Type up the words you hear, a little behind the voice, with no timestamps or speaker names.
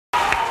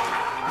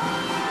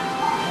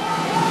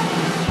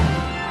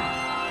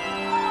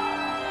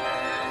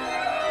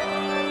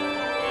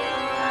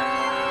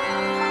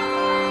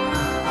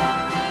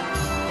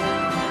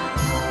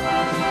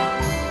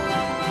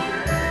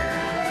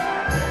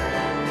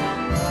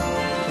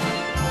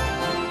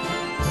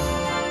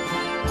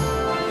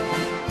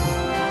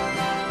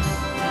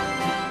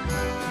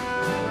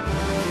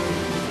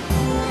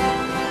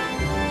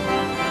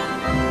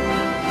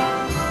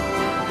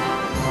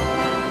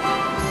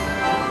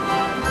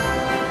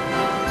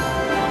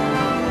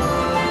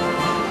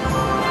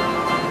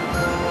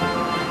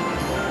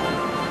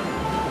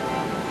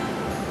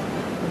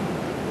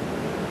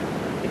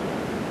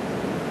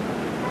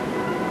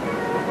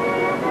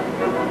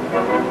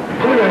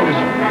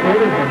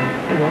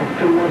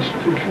who wants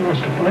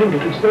to find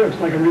it. It's there. It's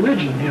like a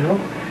religion, you know.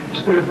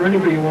 It's there for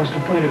anybody who wants to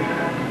find it.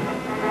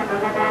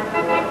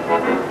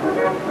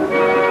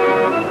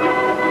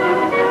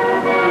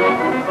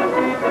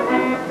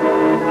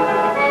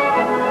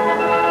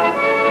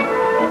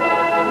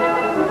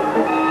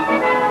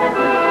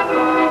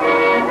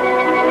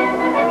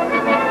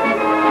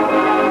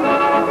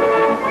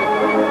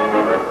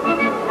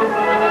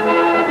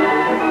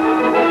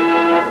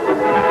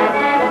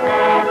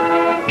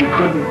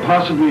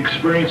 Possibly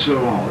experience it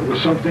all. It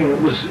was something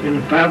that was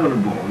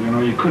unfathomable. You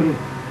know, you could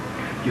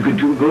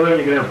go there and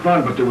you could have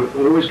fun, but there was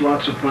always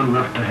lots of fun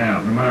left to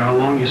have, no matter how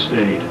long you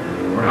stayed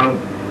or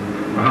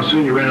how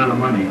soon you ran out of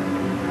money.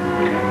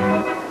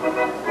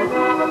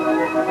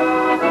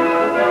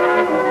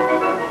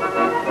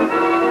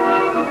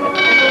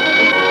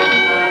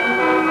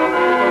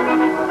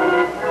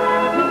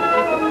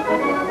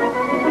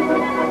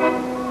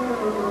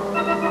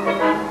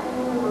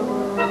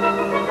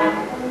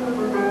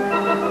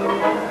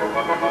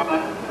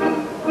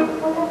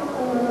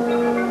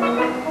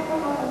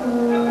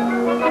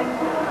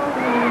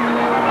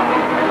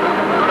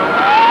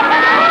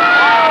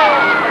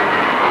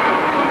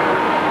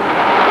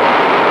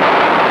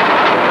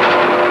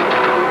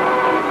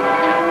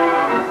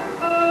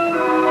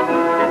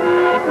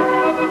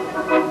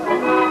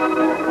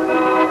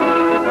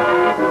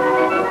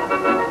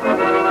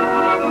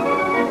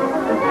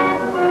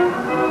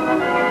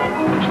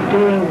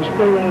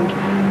 Playland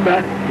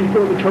back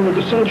before the turn of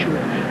the century.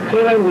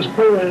 Playland was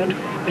Playland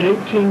in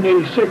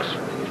 1886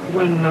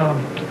 when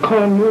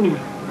Con Mooney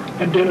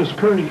and Dennis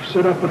Kearney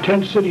set up a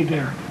tent city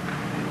there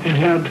and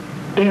had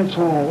dance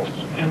halls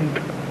and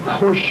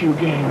horseshoe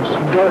games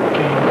and dart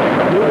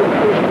games. They were the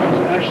first ones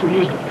that actually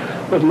used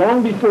it. But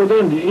long before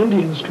then, the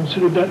Indians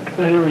considered that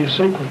area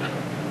sacred.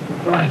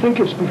 But I think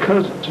it's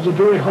because it's a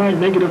very high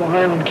negative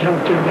ion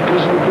count there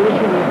because of the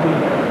version of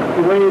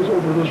the waves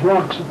over those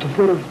rocks at the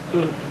foot of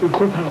the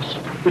cliff house,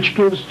 which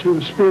gives to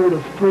a spirit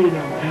of freedom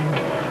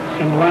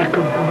and lack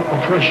of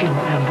oppression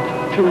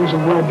and feelings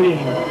of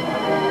well-being.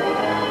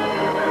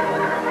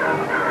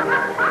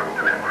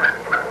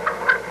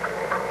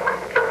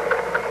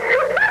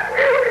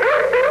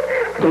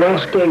 The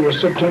last day was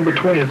September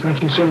 20th,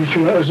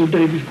 1972. That was the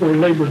day before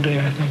Labor Day,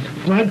 I think.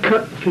 And I'd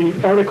cut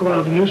the article out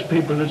of the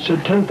newspaper that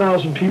said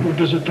 10,000 people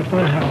visit the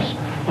funhouse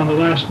on the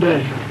last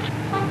day.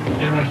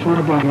 And I thought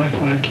about my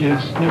 5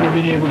 kids, never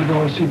being able to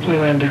go and see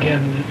Playland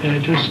again, and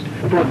it just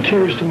brought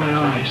tears to my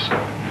eyes.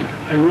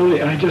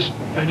 I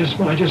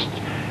just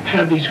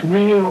had these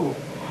real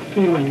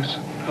feelings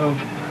of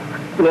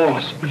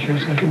loss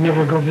because I could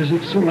never go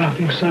visit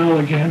Laughing Sal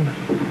again.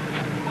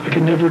 I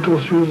could never go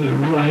through the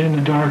ride in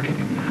the dark.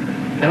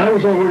 And I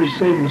was already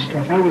saving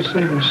stuff. I was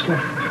saving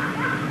stuff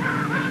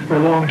for a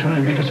long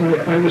time because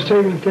I was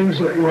saving things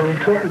that were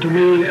important to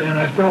me and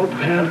I felt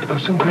had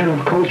some kind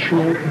of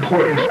cultural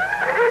importance.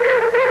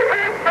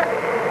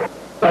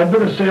 I've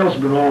been a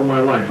salesman all my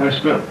life.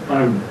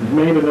 I've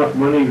made enough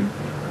money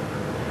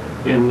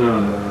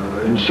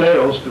in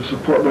sales to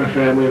support my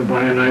family and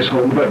buy a nice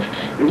home, but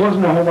it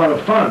wasn't a whole lot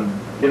of fun.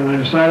 And I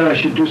decided I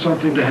should do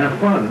something to have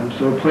fun. And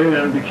so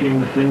Playland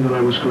became the thing that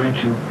I was going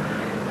to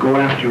go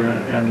after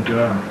and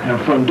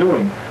have fun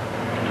doing.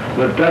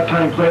 But at that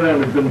time,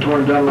 Playland had been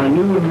torn down. I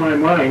knew in my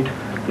mind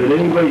that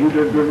anybody who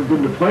had ever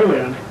been to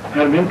Playland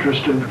had an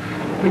interest in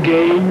the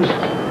games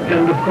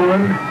and the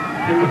fun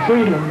and the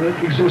freedom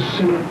that exists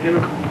in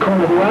a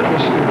carnival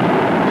atmosphere.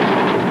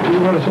 We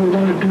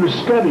wanted to do a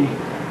study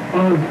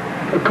on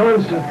the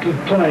concept of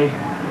play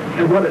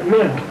and what it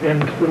meant,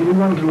 and we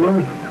wanted to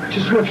learn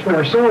just as much for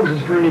ourselves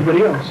as for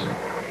anybody else.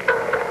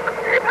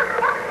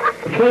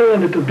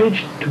 Playland at the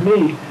beach, to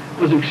me,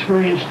 was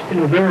experienced in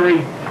a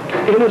very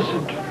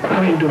innocent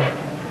kind of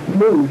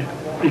mood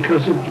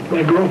because of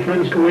my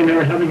girlfriends going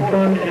there and having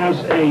fun as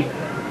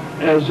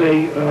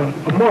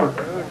a mark,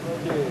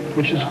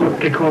 which is what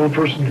they call a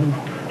person who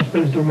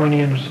spends their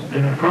money in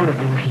a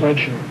carnival or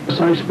slideshow.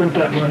 So I spent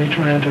that money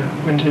trying to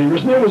win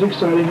tables, and it was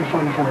exciting and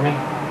fun for me.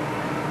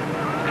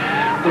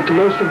 But the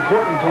most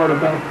important part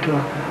about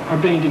our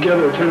being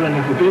together at Playland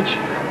at the beach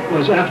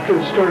was after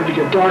it started to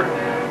get dark,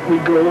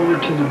 we'd go over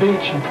to the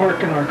beach and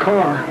park in my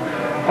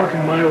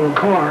little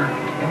car,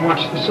 and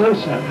watch the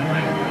sunset. And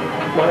I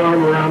put my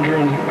arm around her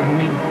and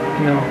we'd,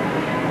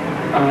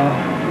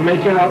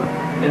 make out,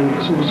 and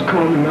this was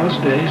called in those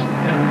days,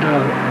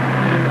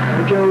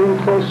 and get a little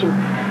closer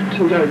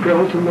to that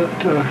ultimate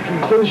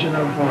conclusion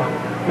of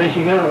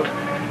making out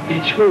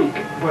each week.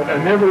 But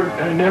I never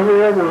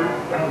ever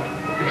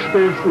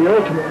experienced the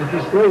ultimate with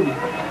this lady.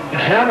 And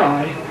had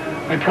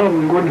I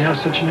probably wouldn't have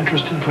such an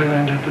interest in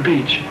Playland at the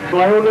beach.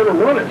 Well, I never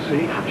won it,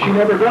 see? She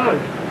never got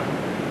it.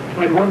 If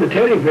I'd won the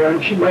teddy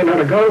bear, she might not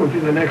have gone with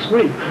you the next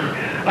week.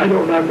 I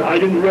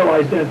didn't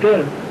realize that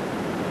then.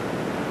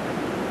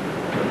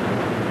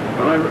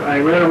 Well, I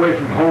ran away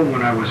from home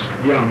when I was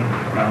young,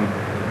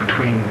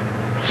 between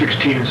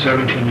 16 and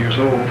 17 years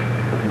old,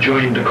 and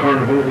joined the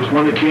carnival. It was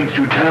one that came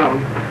through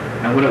town,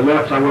 and when it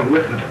left, I went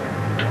with it.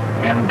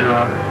 And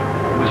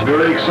it was a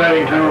very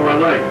exciting time of my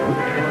life.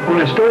 When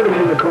I started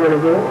in the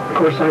carnival, of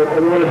course, I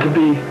wanted to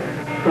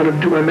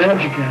do my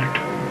magic act.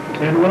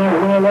 And when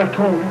I left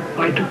home,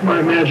 I took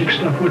my magic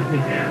stuff with me.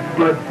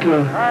 But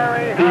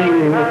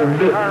being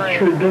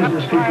shrewd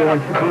business people like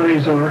the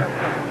Connies are,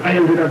 I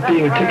ended up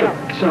being a ticket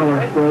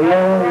seller for a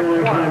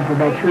long time. For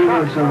about 3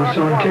 months, I was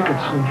selling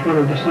tickets in front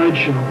of the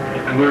sideshow.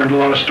 I learned a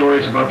lot of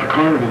stories about the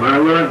carnival. And I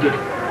learned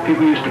that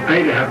people used to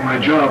pay to have my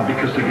job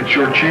because they could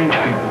shortchange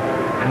people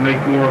and make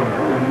more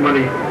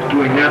money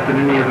doing that than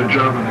any other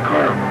job in the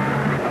carnival.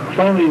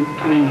 Finally,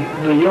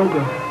 the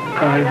yoga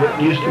guy that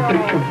used to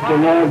pick up the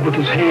log with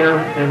his hair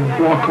and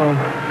walk on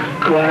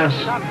glass,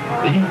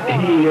 he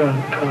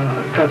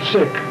got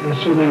sick, and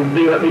so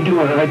they let me do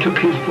it. I took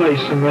his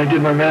place, and I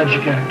did my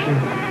magic act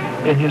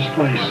in his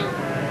place,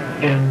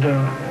 and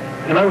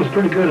I was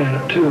pretty good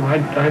at it too.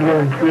 I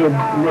learned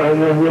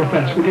real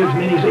fast. We did as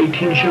many as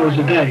 18 shows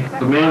a day.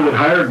 The man that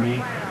hired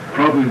me,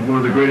 probably one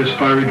of the greatest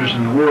fire eaters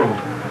in the world,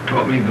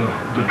 taught me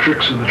the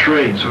tricks of the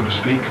trade, so to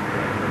speak,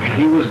 and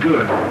he was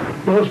good.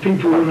 Most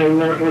people,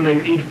 when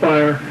they eat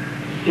fire,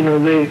 you know,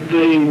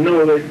 they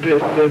know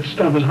that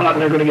stuff is hot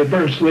and they're going to get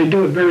burned, so they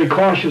do it very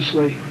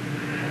cautiously.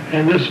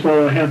 And this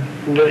fellow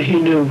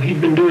he'd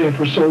been doing it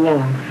for so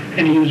long,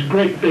 and he used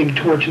great big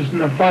torches,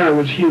 and the fire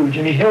was huge,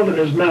 and he held it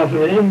in his mouth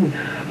for an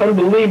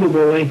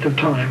unbelievable length of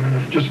time, and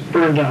it just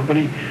burned out. But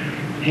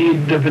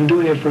he'd been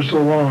doing it for so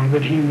long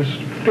that he was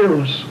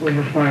fearless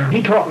over fire.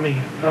 He taught me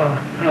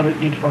how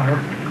to eat fire,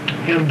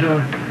 and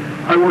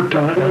I worked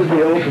on it. It was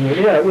the ultimate.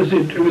 Yeah, it was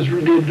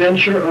the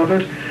adventure of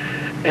it.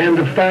 And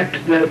the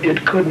fact that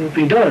it couldn't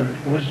be done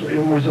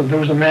there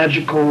was a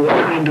magical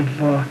kind of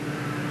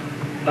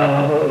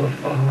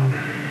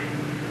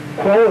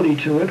quality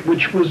to it,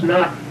 which was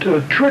not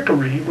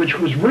trickery, which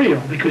was real,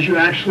 because you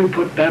actually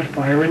put that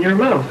fire in your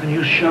mouth and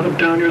you shove it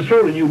down your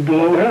throat and you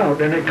blow it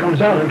out, and it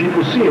comes out and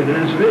people see it, and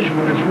it's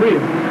visual, it's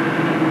real,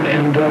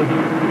 and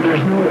the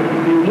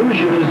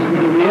illusion is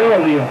the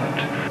reality of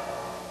it.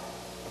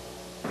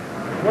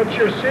 What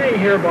you're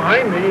seeing here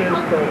behind me is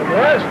the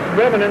last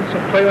remnants of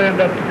Playland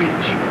at the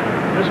beach.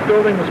 This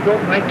building was built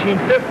in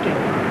 1950.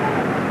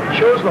 It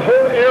shows the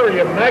whole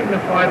area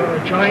magnified on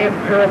a giant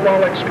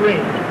parabolic screen.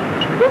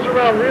 It goes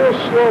around real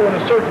slow in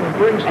a circle and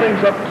brings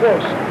things up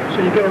close, so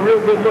you get a real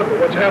good look at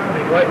what's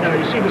happening right now.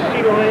 You see the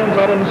sea lions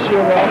out on the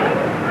seal rock,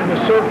 and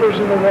the surfers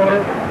in the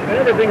water, and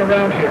everything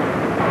around here.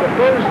 The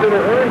funds that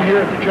are earned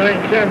here at the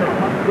giant camera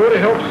go to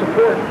help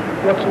support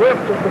what's left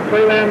of the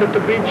Playland at the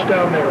beach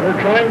down there. We're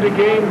trying to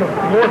gain the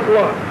north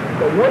lot,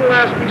 but one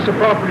last piece of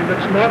property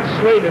that's not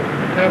slated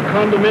to have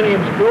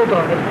condominiums built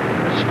on it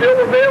is still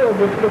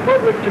available for the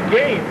public to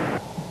gain.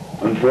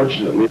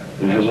 Unfortunately,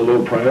 it has a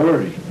low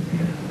priority.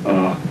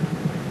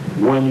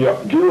 When you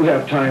do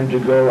have time to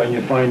go and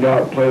you find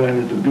out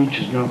Playland at the beach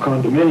is now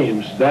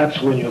condominiums, that's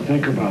when you'll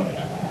think about it.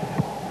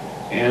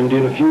 And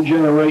in a few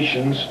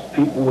generations,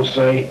 people will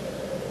say,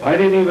 I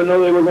didn't even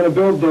know they were going to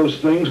build those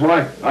things.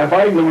 Why? If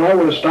I knew, I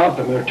would have stopped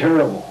them. They're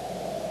terrible.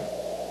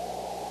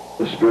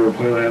 The spirit of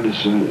Playland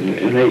is an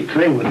innate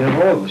thing within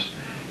all of us.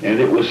 And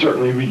it was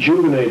certainly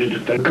rejuvenated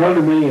at the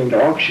condominium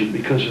auction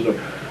because of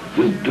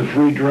the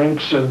free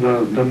drinks and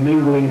the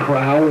mingling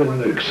crowd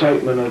and the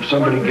excitement of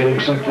somebody getting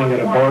something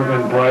at a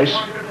bargain price.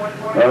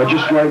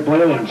 Just like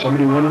Playland,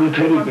 somebody winning a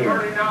teddy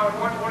bear.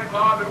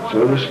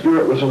 So the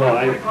spirit was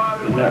alive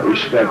in that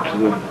respect.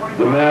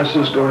 The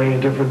masses going in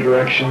different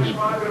directions,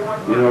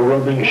 you know,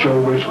 rubbing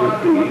shoulders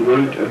with the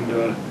elite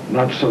and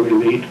not so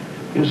elite,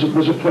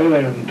 was a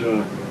Playland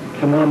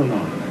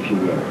phenomenon, if you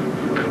will.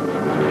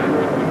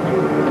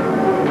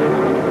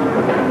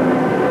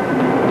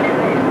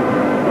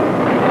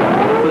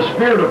 The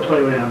spirit of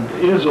Playland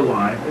is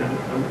alive, and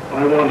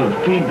I want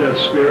to feed that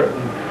spirit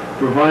and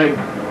provide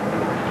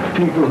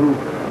people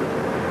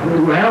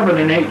who have an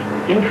innate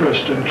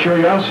interest and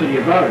curiosity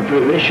about it.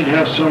 They should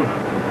have some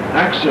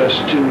access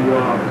to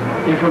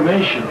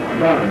information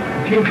about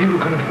it. Few people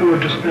can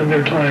afford to spend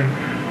their time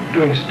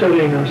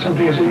studying on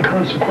something as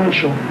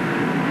inconsequential.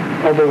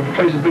 Although it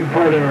plays a big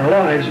part in our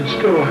lives, it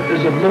still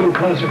is of little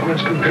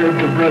consequence compared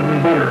to bread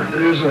and butter.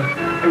 There's a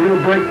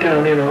real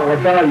breakdown in our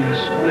values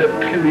that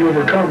can be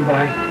overcome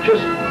by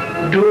just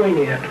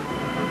doing it,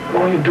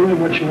 going and doing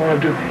what you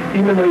want to do,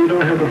 even though you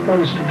don't have the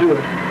funds to do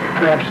it,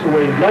 perhaps the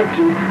way you'd like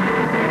to.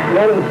 A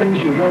lot of the things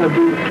you want to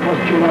do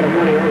cost you a lot of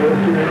money. I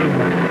don't do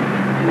anyway,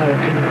 in my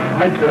opinion.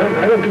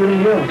 I don't do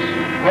anything else,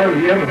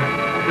 hardly ever,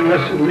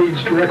 unless it leads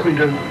directly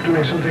to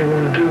doing something I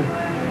want to do.